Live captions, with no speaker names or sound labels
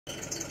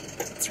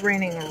It's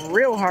raining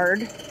real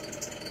hard.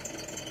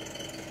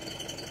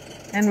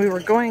 And we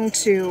were going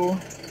to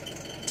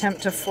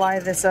attempt to fly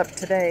this up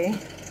today.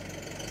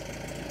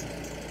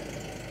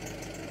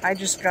 I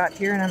just got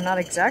here and I'm not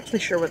exactly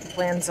sure what the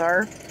plans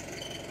are,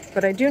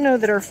 but I do know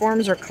that our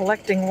forms are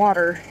collecting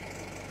water,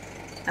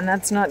 and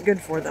that's not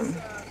good for them.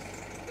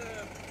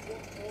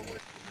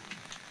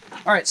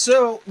 All right,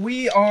 so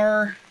we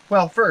are,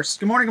 well,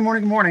 first, good morning, good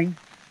morning, good morning.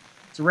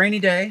 It's a rainy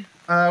day.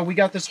 We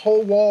got this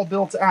whole wall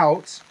built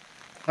out.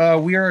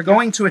 We are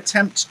going to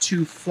attempt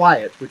to fly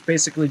it, which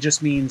basically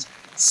just means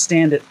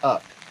stand it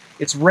up.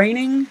 It's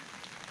raining,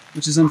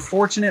 which is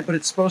unfortunate, but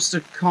it's supposed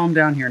to calm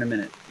down here in a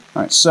minute.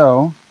 All right,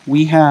 so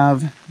we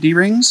have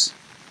D-rings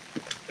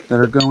that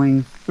are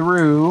going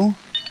through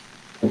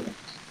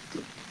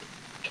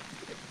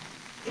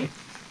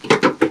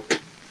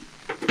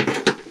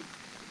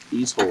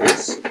these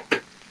holes.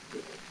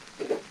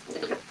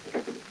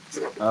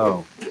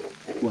 Oh.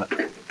 What?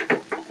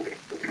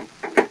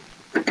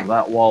 Well,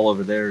 that wall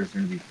over there is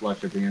going to be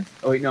flush up against.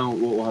 Oh wait, no,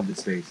 we'll have the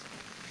space.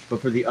 But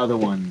for the other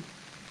one,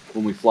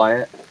 when we fly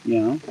it,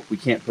 Yeah. we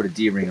can't put a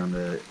D-ring on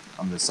the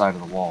side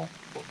of the wall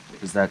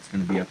because that's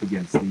going to be up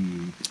against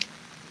the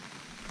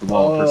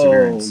wall of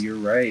perseverance. Oh, you're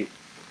right.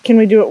 Can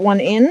we do it one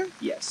in?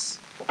 Yes.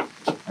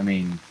 I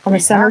mean, On the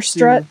center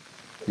strut?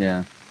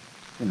 Yeah,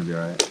 it's going to be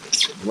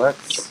alright.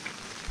 Let's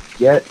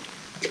get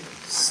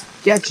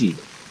sketchy.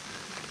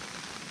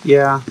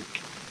 Yeah.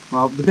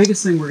 Well, the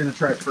biggest thing we're going to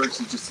try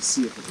first is just to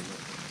see if it'll work.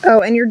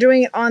 Oh, and you're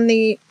doing it on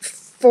the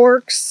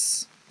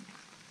forks,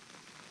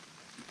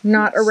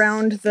 not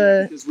around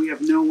the... Yeah, because we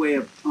have no way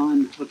of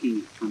unhooking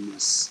it from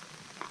this.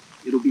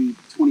 It'll be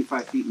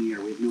 25 feet in the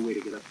air. We have no way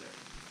to get up there.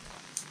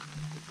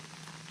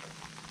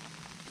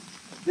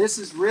 This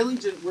is really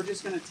just, we're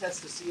just going to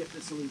test to see if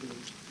this will even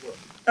work.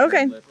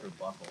 Okay. Lift or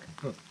buckle.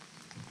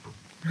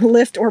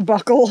 Lift or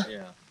buckle.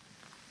 Yeah.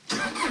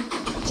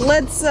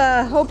 Let's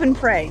hope and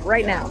pray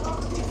right now.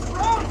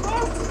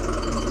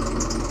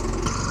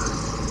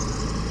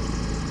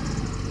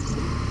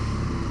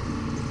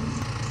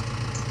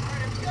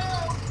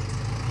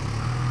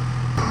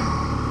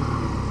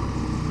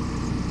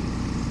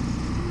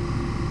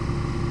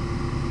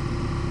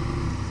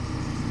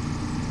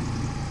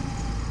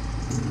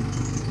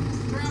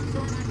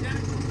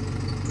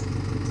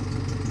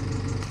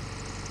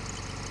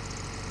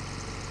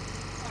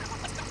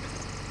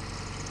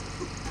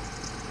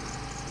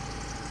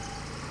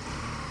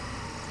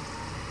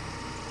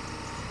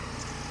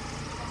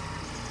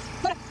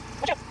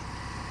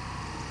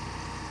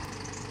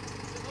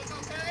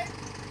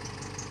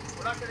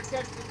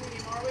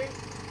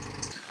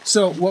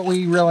 So what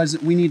we realized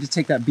that we need to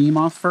take that beam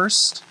off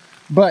first,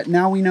 but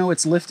now we know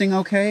it's lifting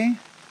okay.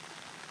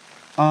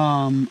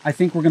 I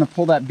think we're going to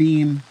pull that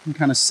beam and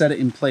kind of set it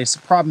in place.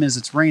 The problem is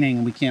it's raining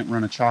and we can't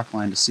run a chalk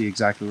line to see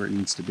exactly where it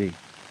needs to be.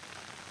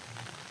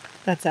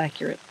 That's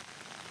accurate.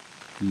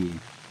 Yeah.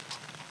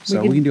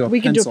 So we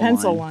can do a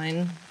pencil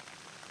line.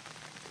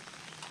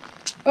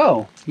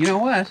 Oh, you know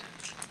what?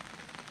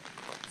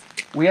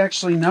 We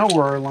actually know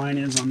where our line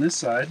is on this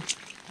side.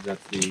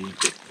 That's the...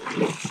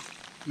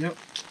 Yep.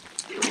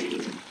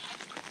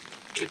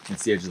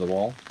 It's the edge of the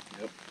wall?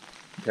 Yep.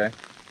 Okay.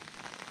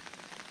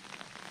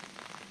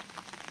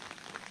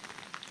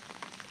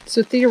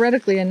 So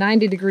theoretically, a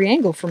 90-degree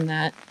angle from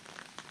that.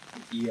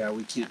 Yeah,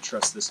 we can't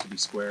trust this to be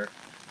square.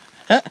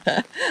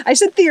 I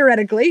said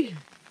theoretically.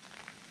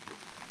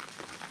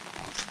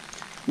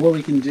 What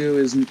we can do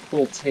is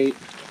pull tape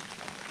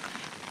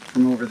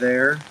from over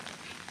there.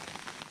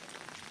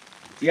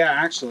 Yeah,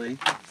 actually,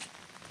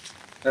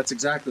 that's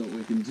exactly what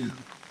we can do.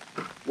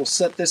 We'll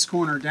set this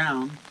corner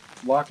down,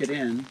 lock it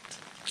in,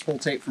 pull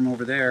tape from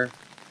over there,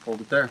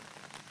 hold it there.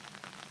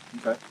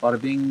 Okay.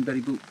 Bada bing,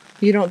 Betty boop.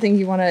 You don't think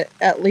you want to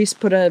at least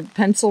put a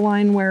pencil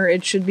line where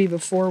it should be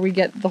before we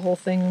get the whole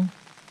thing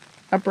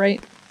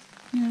upright?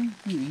 Yeah,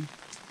 maybe.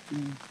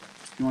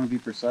 You want to be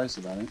precise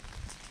about it.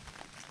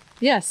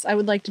 Yes, I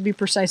would like to be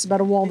precise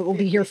about a wall that will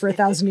be here for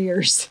 1,000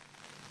 years.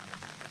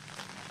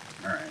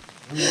 All right.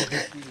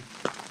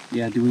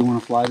 Yeah, do we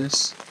want to fly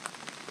this?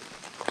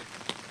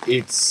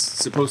 It's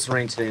supposed to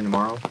rain today and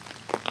tomorrow.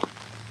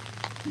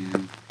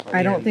 Yeah.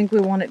 I don't think we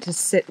want it to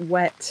sit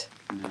wet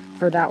No.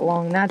 for that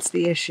long. That's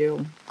the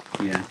issue.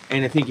 Yeah.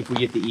 And I think if we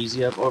get the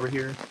easy up over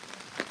here,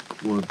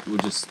 we'll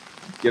just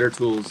get our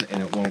tools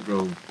and it won't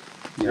go.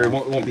 Or it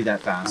won't be that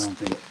I fast. don't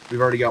think.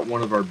 We've already got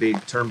one of our big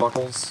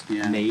turnbuckles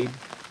Yeah. made.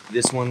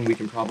 This one we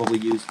can probably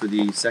use for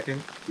the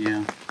second,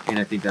 Yeah. and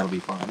I think that'll be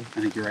fine. I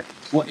think you're right.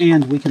 Well,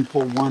 and we can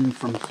pull one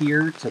from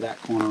here to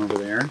that corner over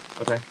there.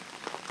 Okay.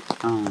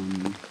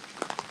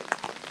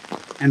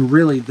 And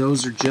really,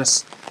 those are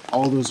just,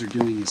 all those are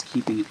doing is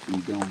keeping it from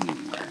going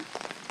anywhere.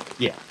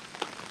 Yeah.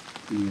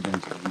 In the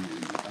event of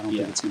wind. I don't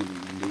think it's going to be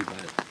windy,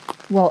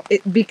 but... Well,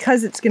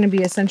 because it's going to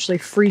be essentially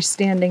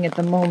freestanding at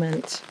the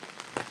moment.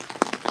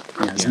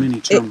 Yeah, as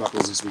many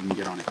turnbuckles as we can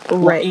get on it.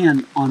 Right. Well,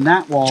 and on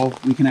that wall,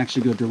 we can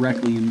actually go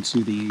directly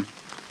into the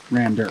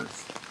rammed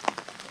earth.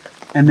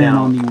 And then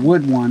on the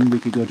wood one, we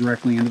could go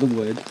directly into the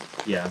wood.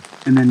 Yeah.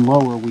 And then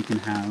lower, we can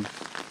have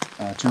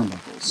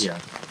turnbuckles. Yeah.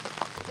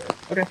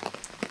 Okay.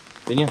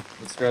 Then yeah,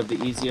 let's grab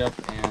the easy up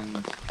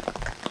and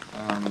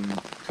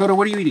Coda,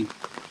 what are you eating?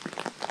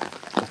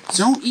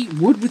 Don't eat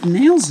wood with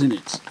nails in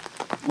it.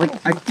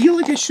 Like, I feel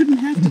like I shouldn't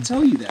have to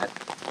tell you that.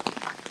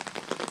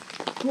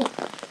 Cool.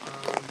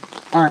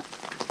 All right.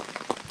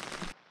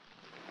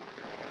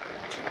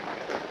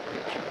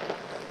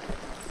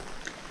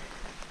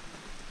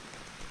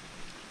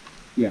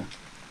 Yeah.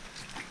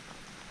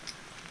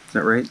 Is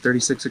that right?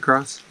 36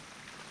 across?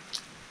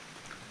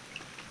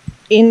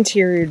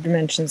 Interior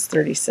dimensions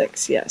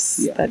 36, yes.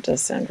 Yeah. That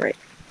does sound right.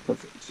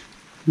 Perfect.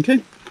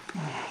 Okay.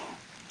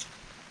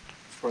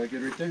 Probably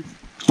good right there.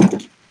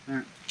 All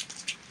right.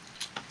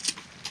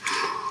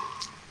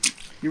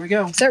 Here we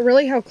go. Is that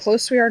really how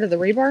close we are to the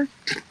rebar?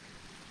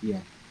 Yeah.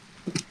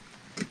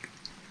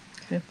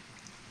 Okay. I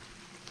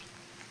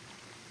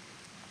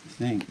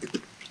think.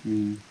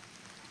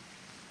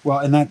 Well,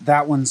 and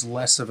that one's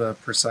less of a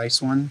precise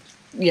one.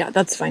 Yeah,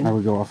 that's fine. I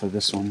would go off of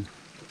this one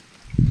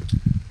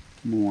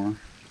more.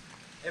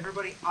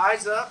 Everybody,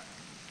 eyes up.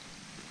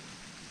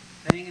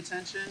 Paying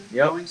attention.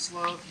 Yep. Going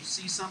slow. If you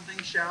see something,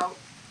 shout.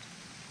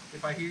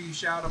 If I hear you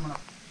shout, I'm going to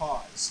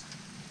pause.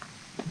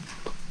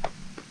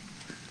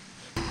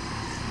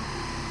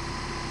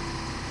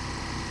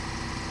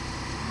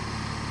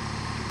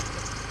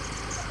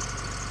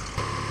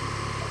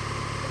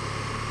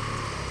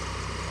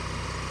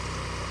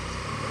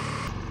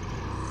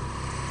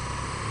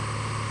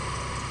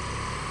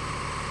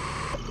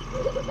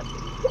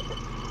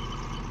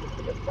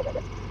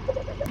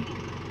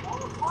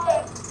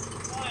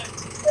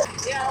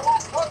 Yeah, I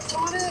want hooks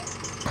on it.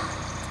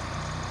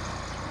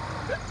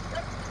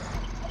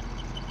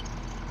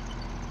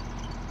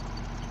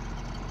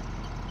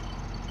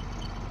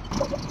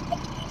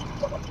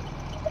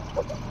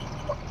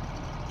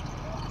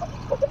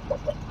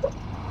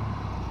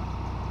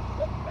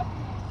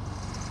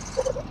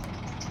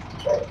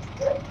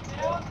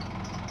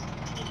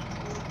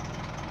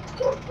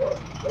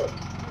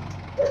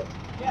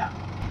 Yeah.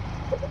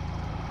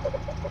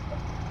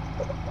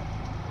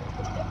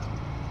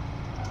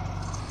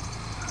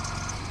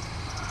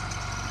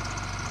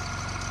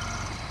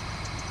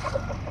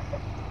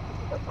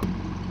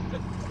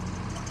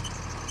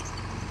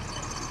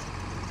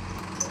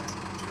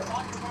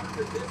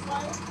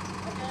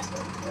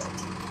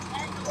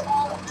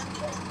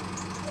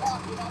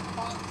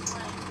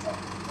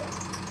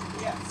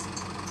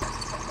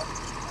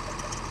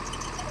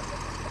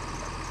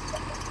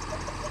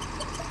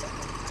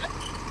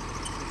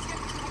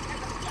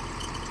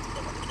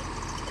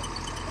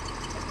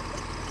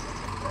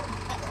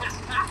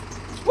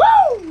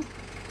 Woo!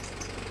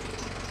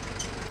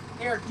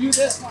 Here, do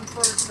this one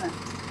first then.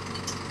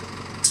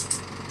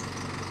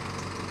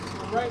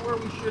 We're right where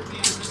we should be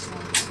on this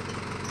one.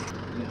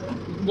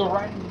 You can go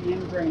right into the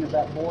end grain of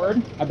that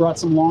board. I brought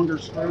some longer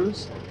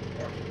screws.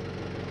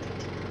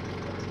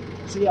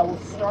 So yeah, we'll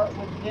start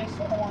with this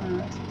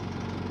corner,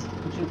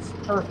 which is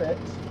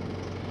perfect.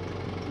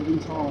 Getting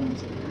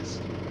tolerance of this.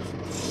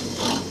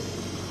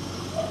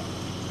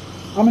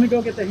 I'm gonna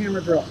go get the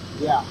hammer drill.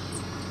 Yeah.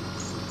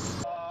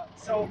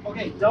 So,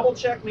 okay, double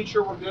check, make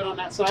sure we're good on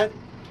that side.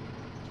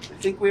 I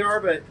think we are,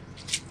 but...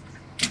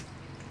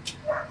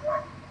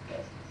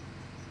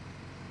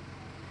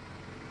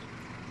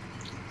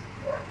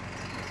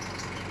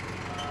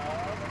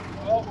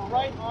 well, we're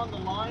right on the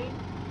line,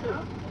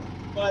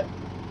 but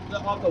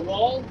of the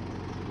wall,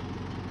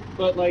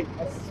 but like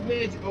a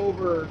smidge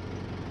over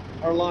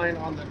our line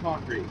on the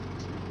concrete.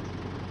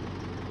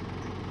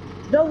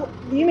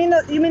 You mean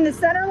the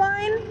center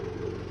line?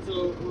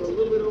 So we're a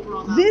little bit over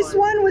on that This line.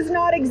 one was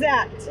not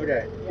exact.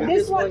 okay. Yeah.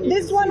 This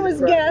one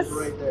was guess.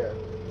 Right there.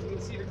 You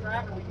can see the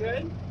crack, are we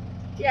good?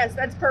 Yes,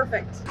 that's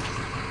perfect.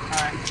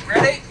 Alright,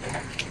 ready?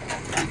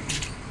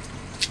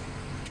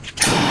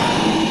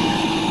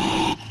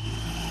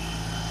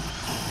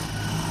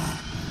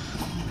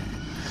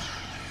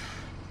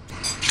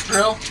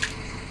 Drill.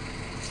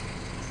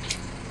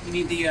 You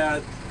need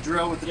the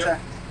drill with the tap.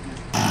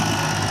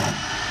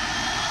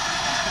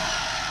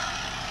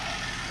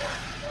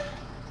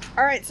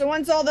 All right, so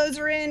once all those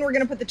are in, we're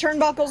gonna put the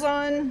turnbuckles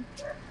on.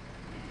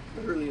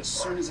 Literally as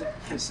soon as it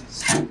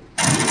kisses. That's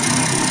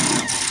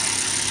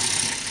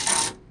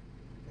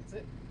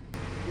it.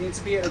 It needs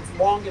to be at its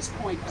longest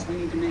point because we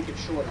need to make it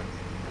shorter.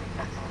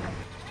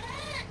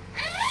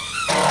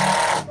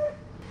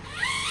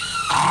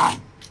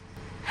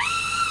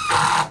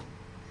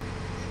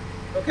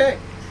 Okay.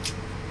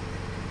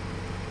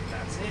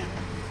 That's in.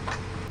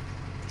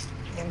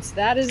 Once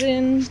that is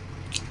in,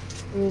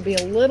 we will be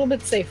a little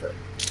bit safer.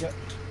 Yep.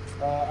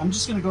 I'm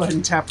just gonna go ahead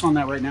and tap on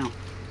that right now.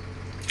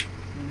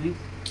 Ready?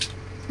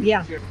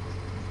 Yeah. Sure.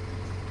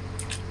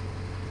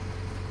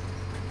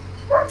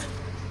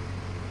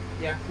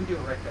 Yeah, we can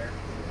do it right there.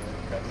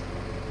 Okay.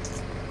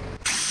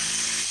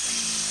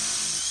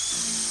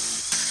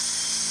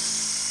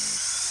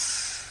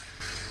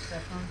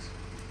 Headphones.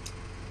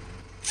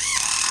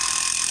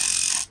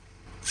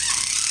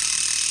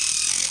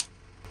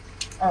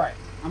 All right.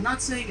 I'm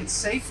not saying it's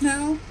safe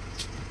now,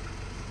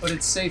 but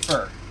it's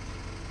safer.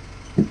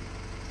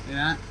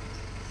 Yeah.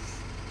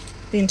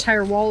 The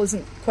entire wall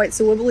isn't quite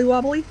so wibbly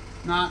wobbly.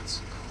 Not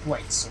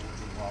quite so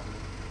wobbly.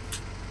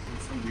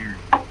 It's so weird.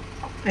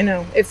 I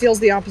know. It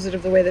feels the opposite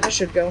of the way that it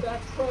should go.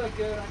 That's probably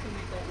good. I can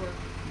make that work.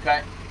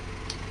 Okay.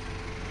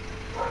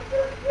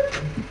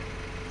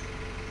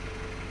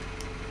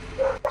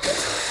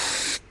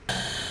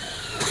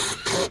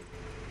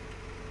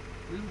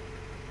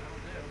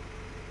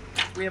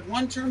 We have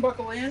one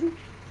turnbuckle in.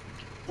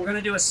 We're going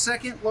to do a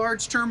second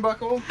large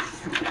turnbuckle,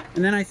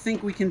 and then I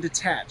think we can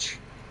detach.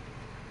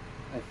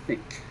 I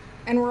think.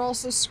 And we're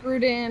also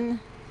screwed in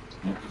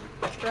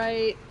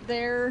right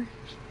there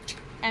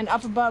and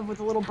up above with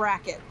a little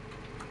bracket.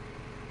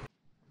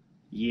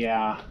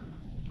 Yeah.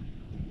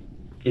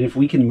 And if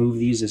we can move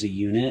these as a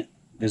unit,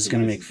 this is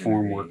going to make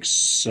form work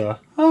so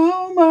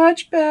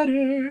much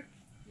better.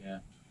 Yeah.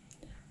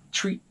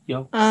 Treat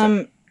yo.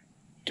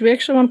 Do we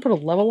actually want to put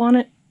a level on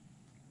it?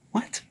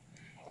 What?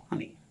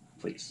 Honey,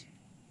 please.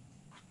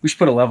 We should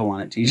put a level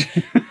on it,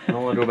 TJ. I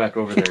don't want to go back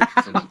over there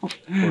since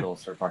portal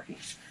start parking.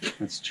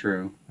 That's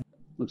true.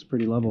 Looks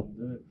pretty level.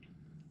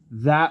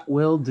 That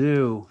will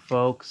do,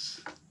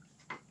 folks.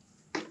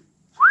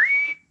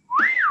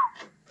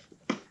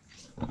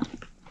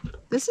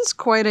 This is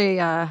quite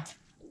a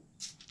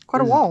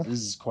wall. This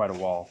is quite a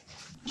wall.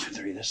 Should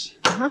I read this?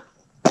 Uh-huh.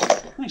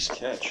 Nice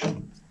catch.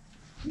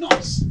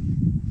 Nice.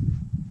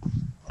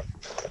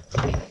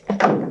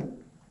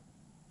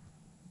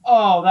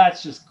 Oh,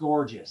 that's just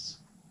gorgeous.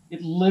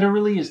 It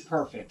literally is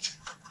perfect.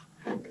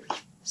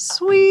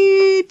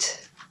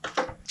 Sweet.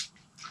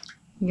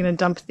 You gonna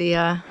dump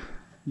the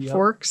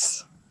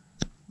forks?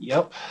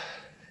 Yep.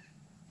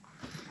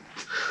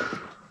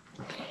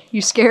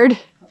 You scared?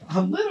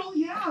 A little,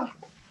 yeah.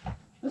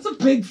 That's a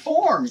big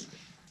form.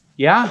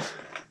 Yeah.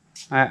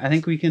 I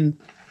think we can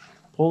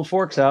pull the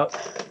forks out.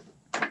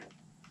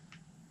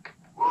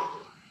 All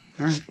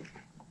right.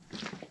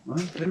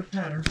 Well, pitter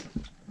patter.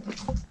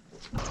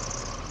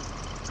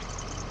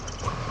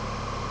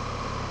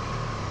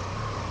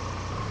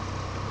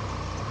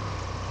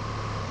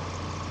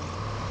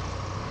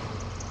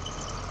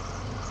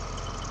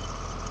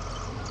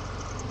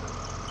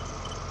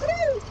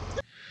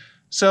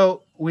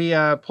 So we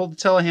pulled the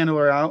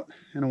telehandler out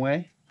in a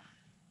way.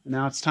 And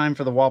now it's time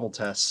for the wobble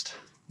test.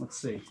 Let's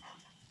see.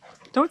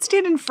 Don't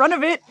stand in front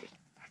of it.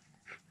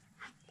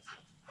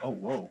 Oh,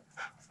 whoa.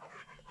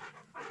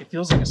 It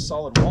feels like a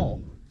solid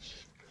wall.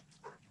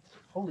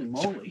 Holy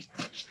moly.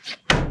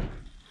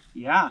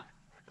 Yeah.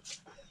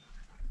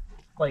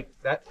 Like,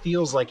 that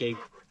feels like a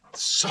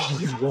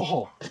solid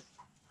wall.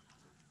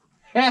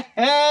 Hey!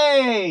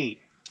 Hey!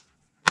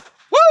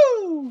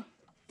 Woo!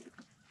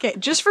 Okay,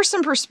 just for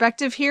some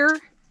perspective here.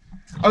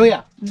 Oh,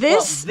 yeah.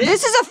 This Well,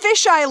 is a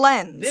fisheye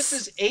lens. This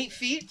is 8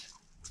 feet.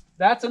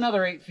 That's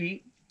another 8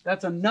 feet.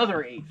 That's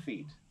another 8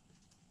 feet.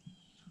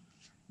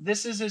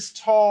 This is as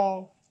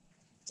tall.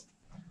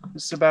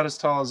 This is about as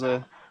tall as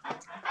a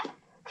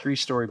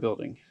 3-story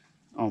building,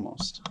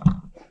 almost.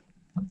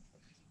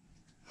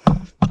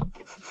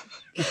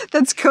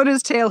 That's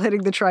Coda's tail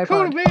hitting the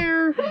tripod. Coda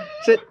bear,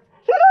 sit.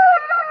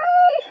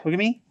 Look at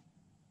me.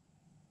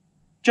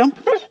 Jump.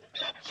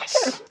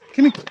 Yes.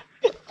 Come here.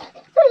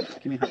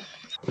 Give me a hug.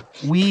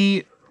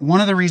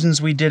 One of the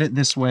reasons we did it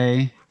this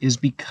way is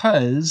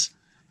because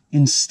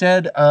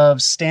instead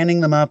of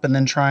standing them up and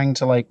then trying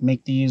to like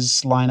make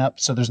these line up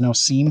so there's no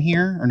seam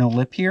here or no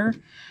lip here,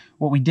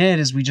 what we did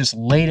is we just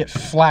laid it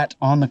flat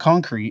on the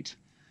concrete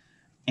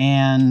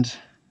and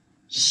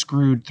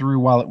screwed through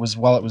while it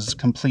was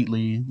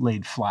completely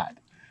laid flat.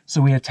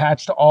 So we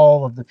attached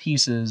all of the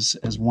pieces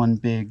as one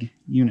big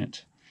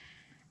unit,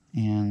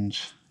 and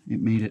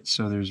it made it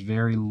so there's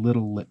very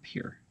little lip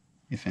here,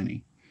 if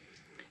any.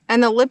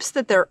 And the lips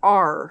that there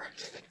are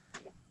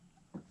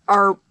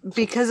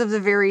because of the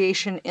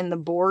variation in the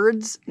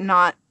boards,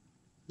 not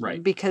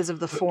right because of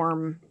the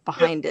form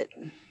behind it.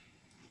 I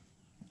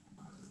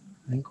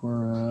think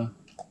we're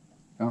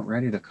about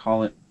ready to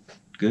call it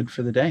good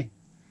for the day.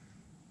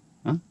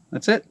 Well,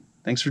 that's it.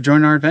 Thanks for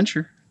joining our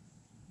adventure.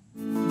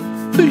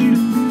 Peace.